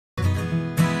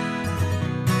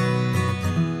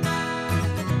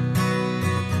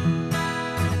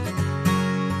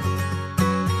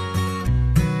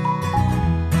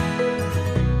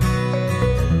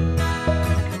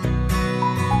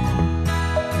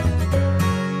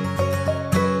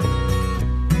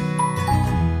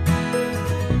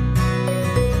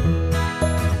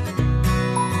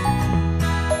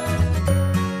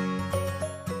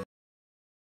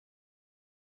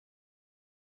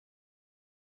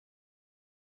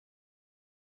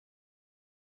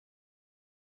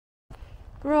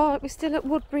Right, we're still at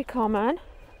Woodbury Common.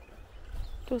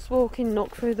 Just walking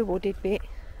up through the wooded bit.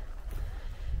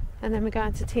 And then we're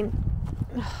going to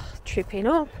tripping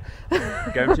up.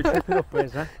 Going to tripping up,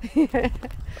 where's that? Yeah.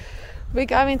 We're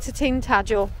going to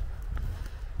Tintagel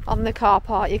on the car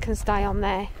park. You can stay on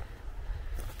there.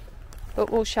 But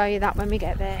we'll show you that when we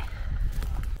get there.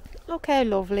 Look how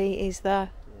lovely it is though.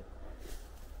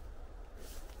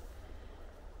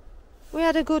 We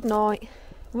had a good night.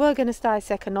 We were going to stay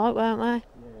second night, weren't we?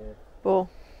 Yeah. But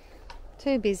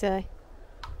too busy.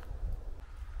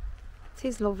 It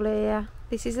is lovely here.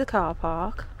 This is the car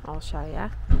park. I'll show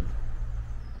you.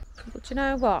 But you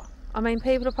know what? I mean,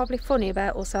 people are probably funny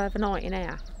about us overnighting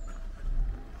here.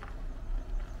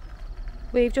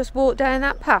 We've just walked down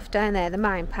that path down there, the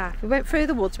main path. We went through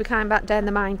the woods, we came back down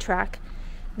the main track.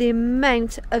 The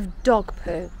amount of dog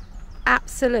poo.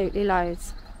 Absolutely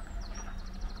loads.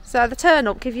 So the turn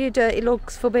up, give you dirty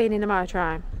looks for being in a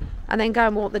motorhome. And then go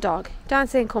and walk the dog. Don't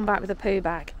see him come back with a poo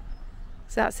bag.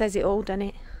 So that says it all, doesn't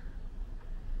it?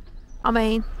 I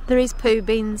mean, there is poo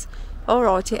bins,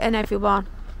 alright, and everyone.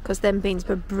 Because them bins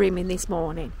were brimming this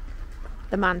morning.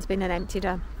 The man's been and emptied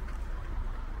them.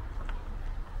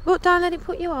 But don't let it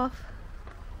put you off.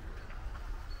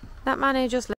 That man who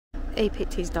just he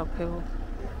picked his dog poo up.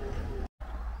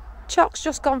 Chock's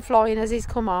just gone flying as he's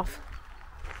come off.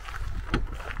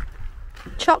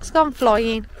 Chock's gone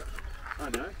flying. I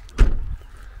know.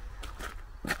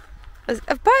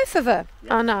 Of both of them?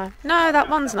 Yeah. Oh no. No, that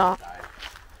one's not.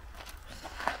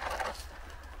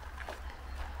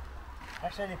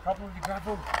 That's any problem with the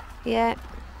gravel? Yeah.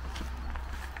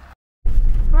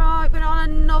 Right, we're on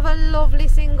another lovely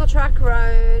single track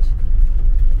road.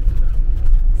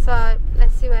 So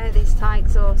let's see where this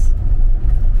takes us.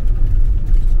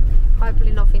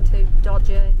 Hopefully nothing too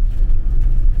dodgy.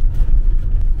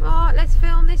 Right, let's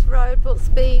film this road but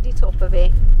speed it up a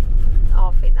bit.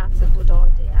 I think that's a good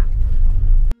idea.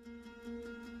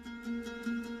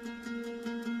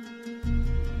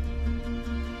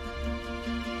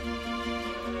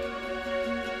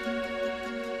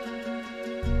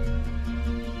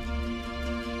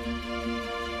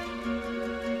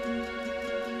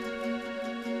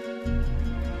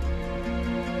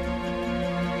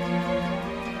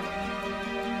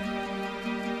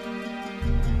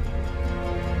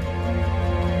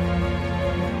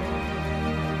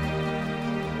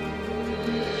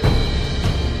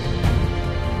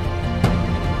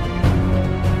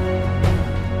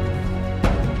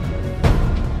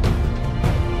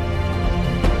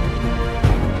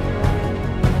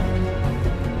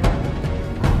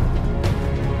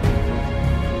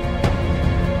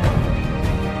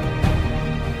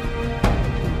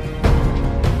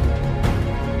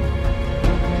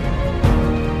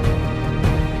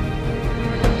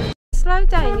 Slow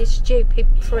down, you stupid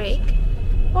prick.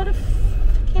 What a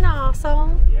fucking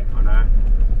arsehole. Yeah, I know.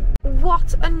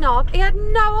 What a knob. He had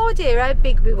no idea how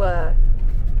big we were.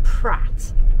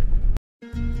 Prat.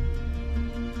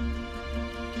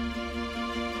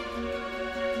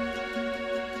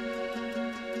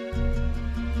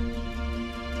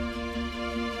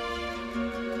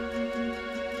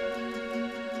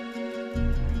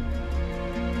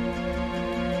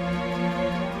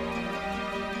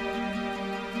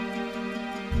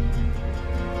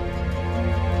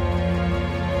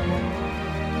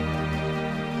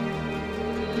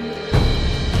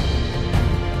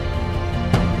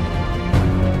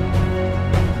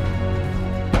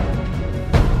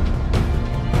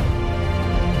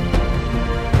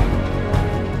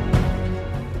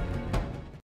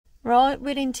 Right,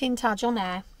 we're in Tintagel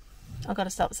now. I've got to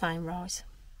stop saying right.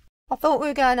 I thought we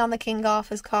were going on the King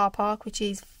Arthur's car park, which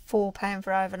is £4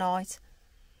 for overnight.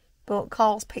 But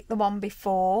Carl's picked the one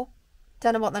before.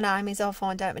 Don't know what the name is, I'll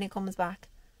find out when he comes back.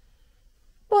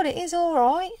 But it is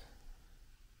alright.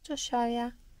 Just show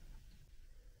you.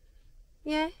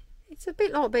 Yeah, it's a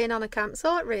bit like being on a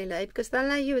campsite really, because they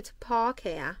allow you to park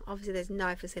here. Obviously there's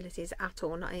no facilities at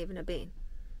all, not even a bin.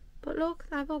 But look,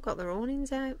 they've all got their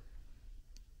awnings out.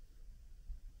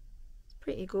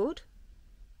 Pretty good.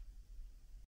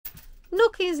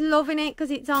 Nookie's loving it because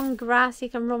it's on grass. He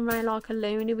can run around like a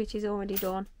loony, which is already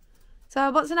done. So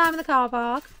what's the name of the car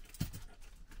park?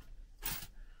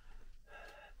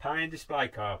 Pine Display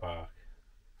Car Park.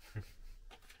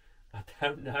 I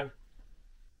don't know.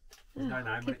 No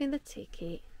name. Give me the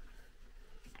ticket.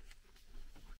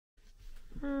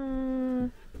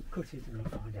 Cut it and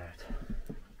I'll find out.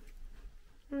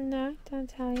 No, don't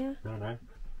tell you. No.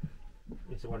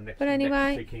 It's the one next, But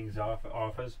anyway, next to King's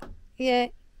Arthur's. Yeah,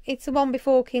 it's the one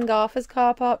before King Arthur's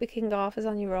car park with King Arthur's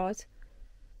on your right.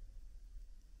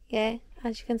 Yeah,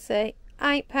 as you can see.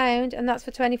 £8 and that's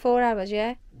for 24 hours,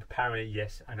 yeah? Apparently,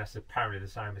 yes, and that's apparently the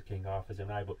same as King Arthur's and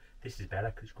but this is better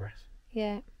because it's grass.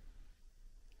 Yeah.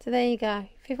 So there you go.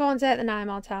 If you find out the name,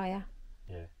 I'll tell you.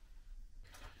 Yeah.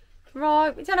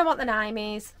 Right, we don't know what the name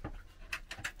is.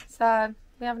 So,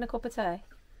 we're having a cup of tea.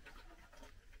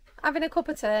 Having a cup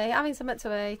of tea, having something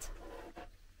to eat.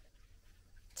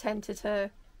 10 to 2.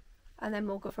 And then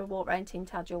we'll go for a walk round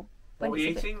Tintagel. What are we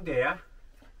eating, dear?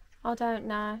 I don't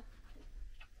know.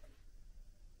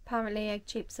 Apparently egg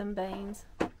chips and beans.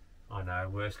 I know,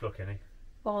 worst luck, innit?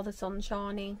 While the sun's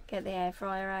shining, get the air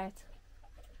fryer out.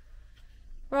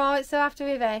 Right, so after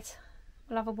we've ate,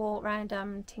 we'll have a walk round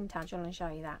Tintagel and show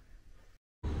you that.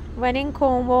 When in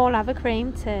Cornwall, have a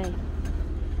cream tea.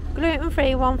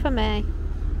 Gluten-free one for me.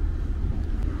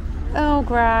 Earl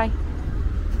Grey.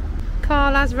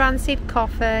 Carl has rancid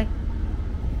coffee.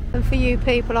 And for you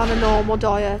people on a normal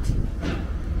diet,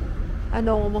 a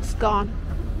normal scone.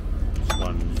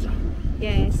 Scones.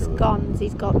 Yes, scones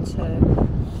he's got two.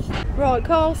 Right,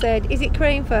 Carl said, is it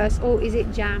cream first or is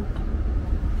it jam?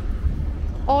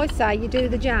 I say you do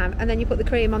the jam and then you put the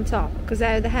cream on top, because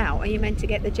how the hell are you meant to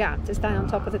get the jam to stay on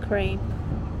top of the cream?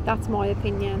 That's my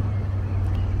opinion.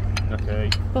 Okay.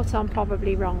 But I'm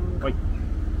probably wrong. Wait,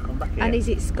 come back here. And is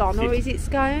it scone or is it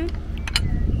scone?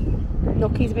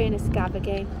 Look, he's being a scab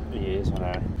again. He is, I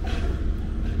know.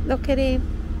 Look at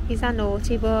him. He's a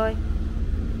naughty boy.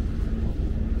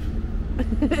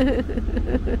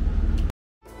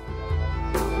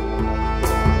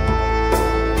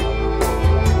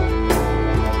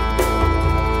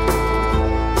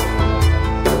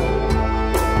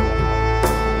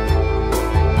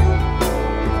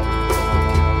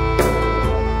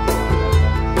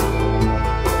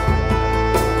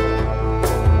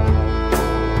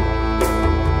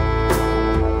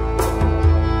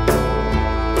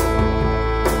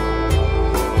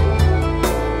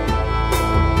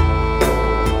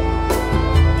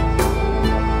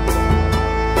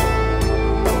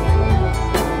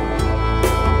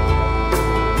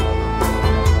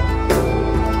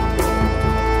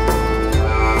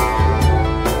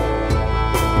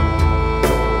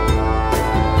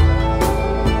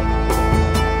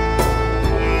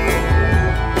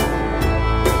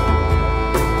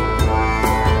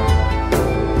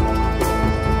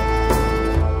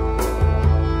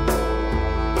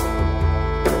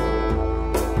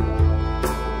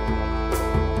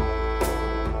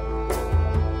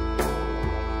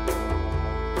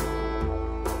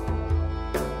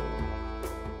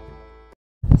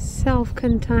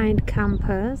 Self-contained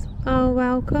campers are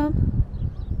welcome.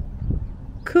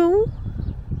 Cool.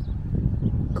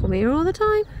 Come here all the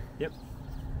time. Yep.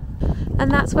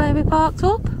 And that's where we parked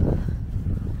up.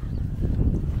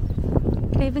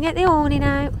 Can even get the awning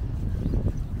out.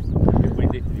 It's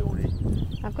windy for the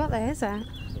awning. I've got theirs out.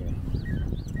 Yeah.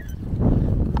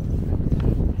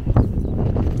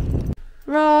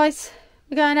 Right,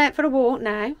 we're going out for a walk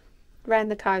now,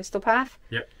 round the coastal path.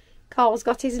 Yep. Carl's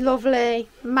got his lovely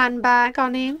man bag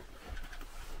on him.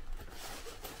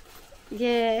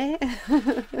 Yeah.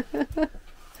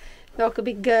 Like a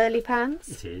big girly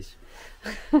pants. It is.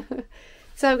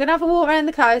 So we're going to have a walk around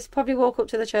the coast, probably walk up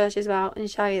to the church as well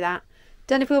and show you that.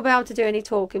 Don't know if we'll be able to do any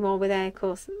talking while we're there, of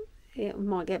course. It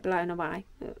might get blown away.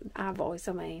 Our voice,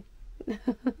 I mean.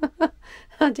 That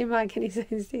didn't make any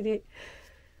sense, did it?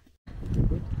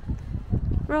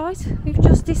 Right, we've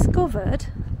just discovered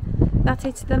that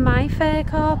it's the Mayfair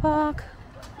car park.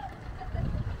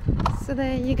 So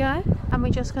there you go. And we're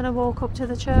just going to walk up to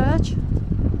the church.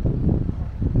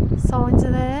 Signs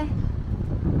are there.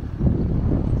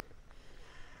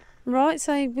 Right,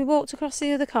 so we walked across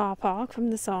the other car park from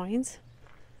the signs.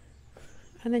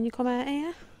 And then you come out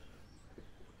here.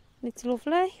 And it's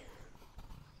lovely.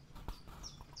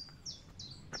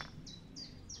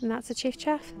 And that's a chiff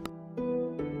chaff.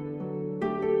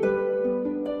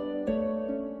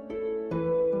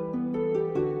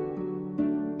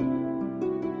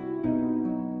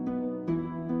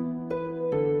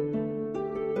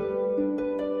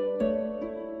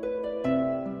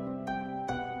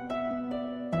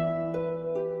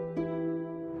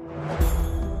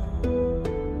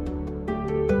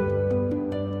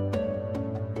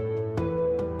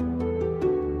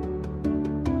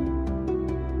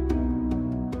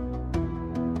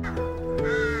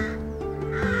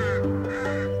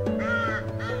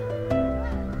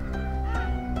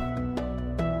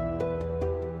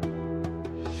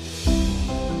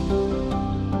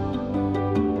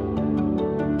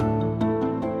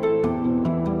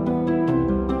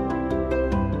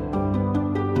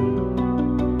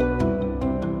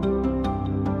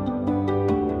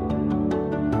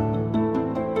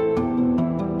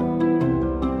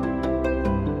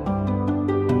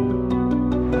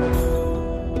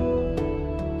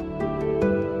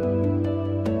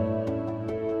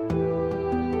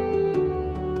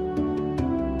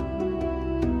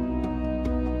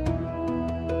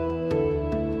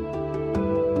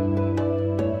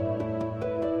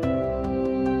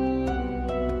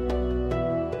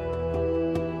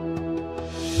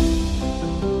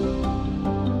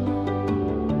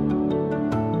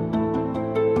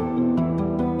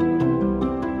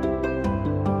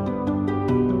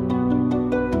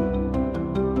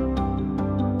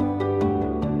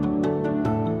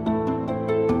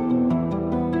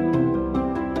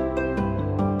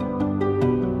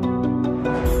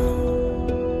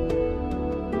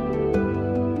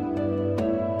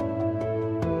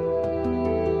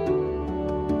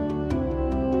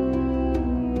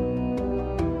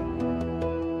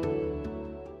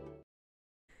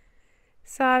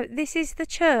 So this is the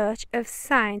church of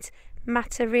Saint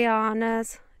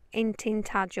Materianas in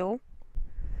Tintagel.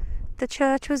 The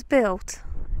church was built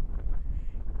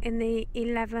in the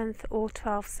 11th or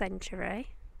 12th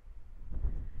century,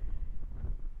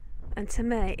 and to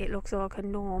me it looks like a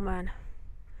Norman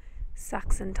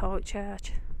Saxon type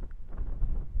church.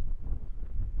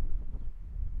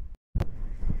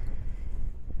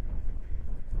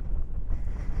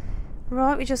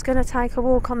 Right, we're just going to take a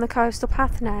walk on the coastal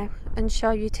path now and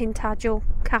show you Tintagel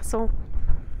Castle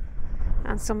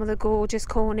and some of the gorgeous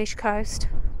Cornish coast.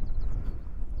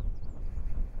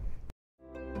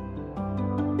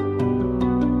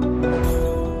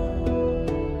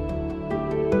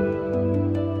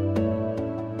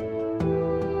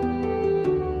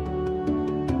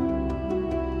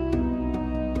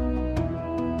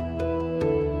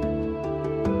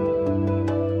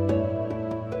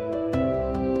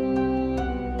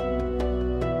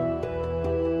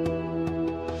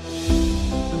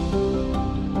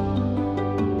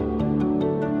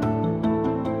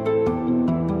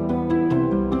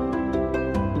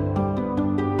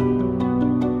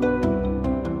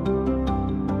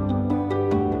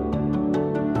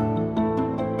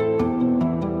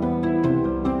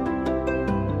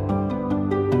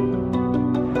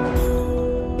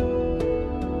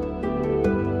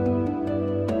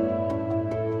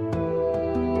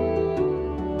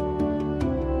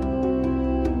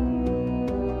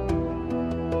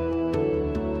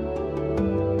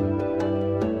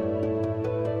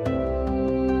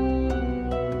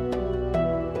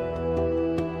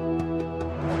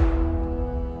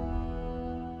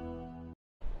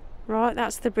 Right,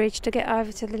 that's the bridge to get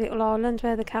over to the little island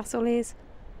where the castle is,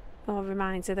 or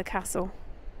remains of the castle.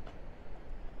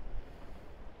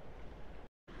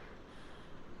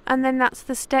 And then that's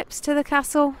the steps to the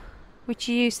castle, which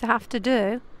you used to have to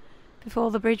do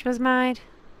before the bridge was made,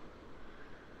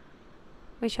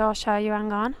 which I'll show you,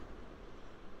 hang on.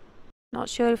 Not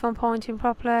sure if I'm pointing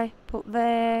properly, but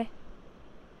there,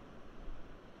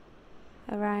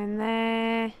 around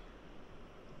there,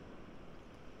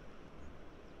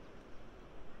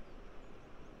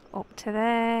 up to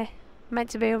there. Meant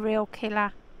to be a real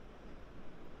killer,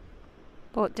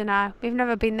 but dunno, we've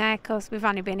never been there because we've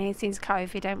only been here since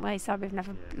COVID, haven't we? So we've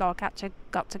never like actually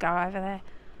got to go over there.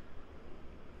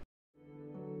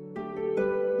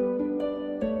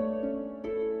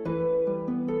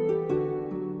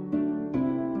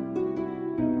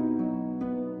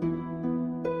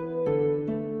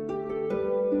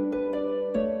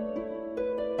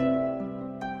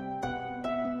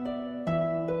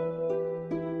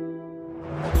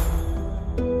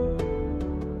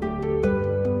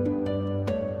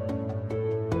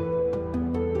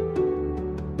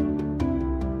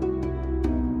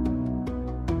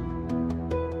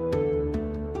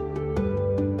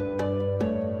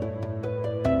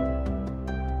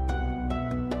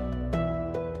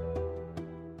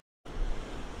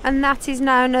 And that is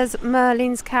known as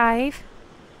Merlin's Cave,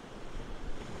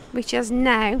 which has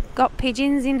now got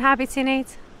pigeons inhabiting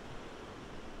it.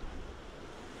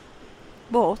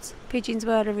 But pigeons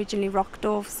were originally rock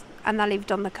doves and they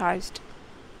lived on the coast,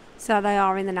 so they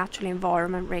are in the natural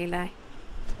environment really.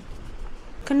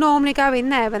 Can normally go in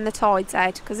there when the tide's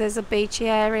out because there's a beachy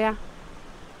area,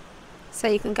 so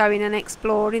you can go in and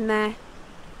explore in there.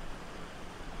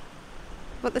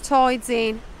 But the tide's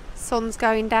in, sun's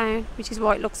going down, which is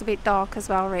why it looks a bit dark as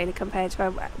well really compared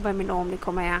to when we normally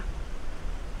come here.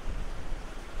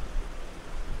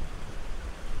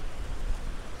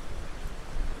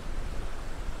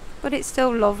 But it's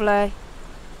still lovely.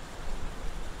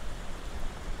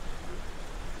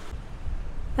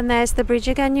 And there's the bridge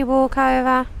again you walk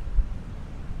over.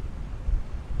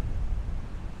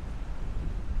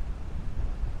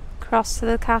 Across to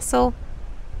the castle.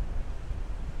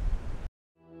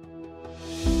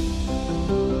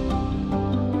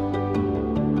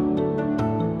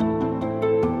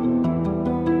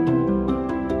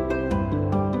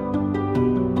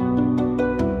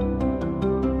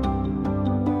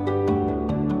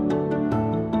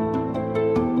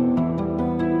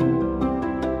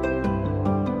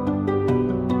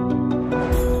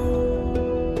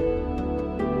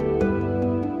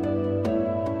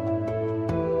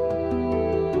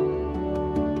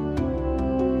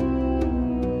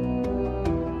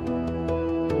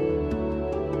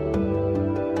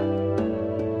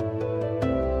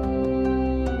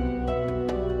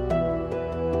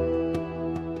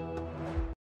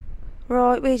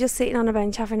 Right, we're just sitting on a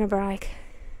bench having a break,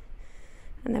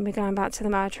 and then we're going back to the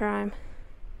motorhome.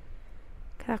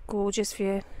 Look at that gorgeous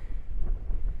view.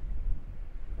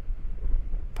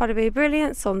 Probably be a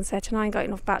brilliant sunset, and I ain't got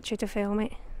enough battery to film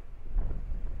it.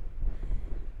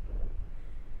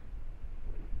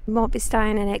 We might be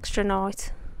staying an extra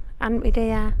night. Hadn't we,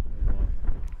 dear?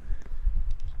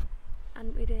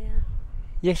 Hadn't we, dear?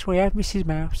 Yes, we have, Mrs.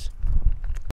 Mouse.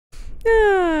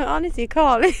 Oh, honestly,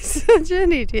 Carl is such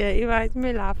an idiot. He makes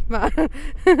me laugh, man.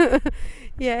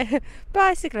 Yeah,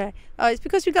 basically, it's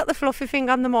because we got the fluffy thing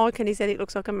on the mic and he said it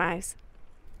looks like a mouse.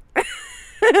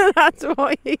 That's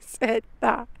why he said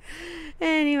that.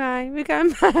 Anyway, we're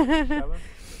going back.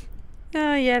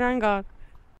 Oh, yeah, hang on.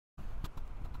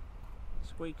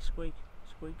 Squeak, squeak,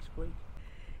 squeak, squeak.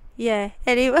 Yeah,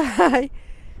 anyway,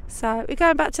 so we're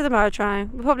going back to the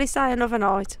motorhome. We'll probably stay another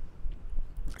night.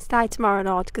 Stay tomorrow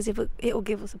night because it'll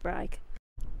give us a break.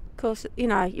 Of course, you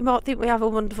know, you might think we have a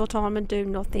wonderful time and do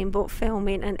nothing but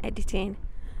filming and editing.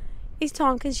 It's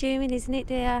time consuming, isn't it,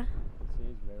 dear?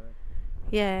 It is very.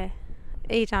 Yeah,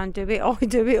 he don't do it, I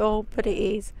do it all, but it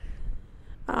is.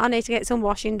 I need to get some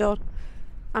washing done.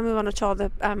 And we want to try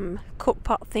the cook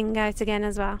pot thing out again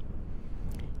as well.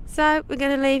 So we're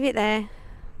going to leave it there.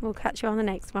 We'll catch you on the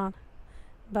next one.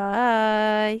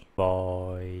 Bye.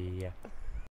 Bye.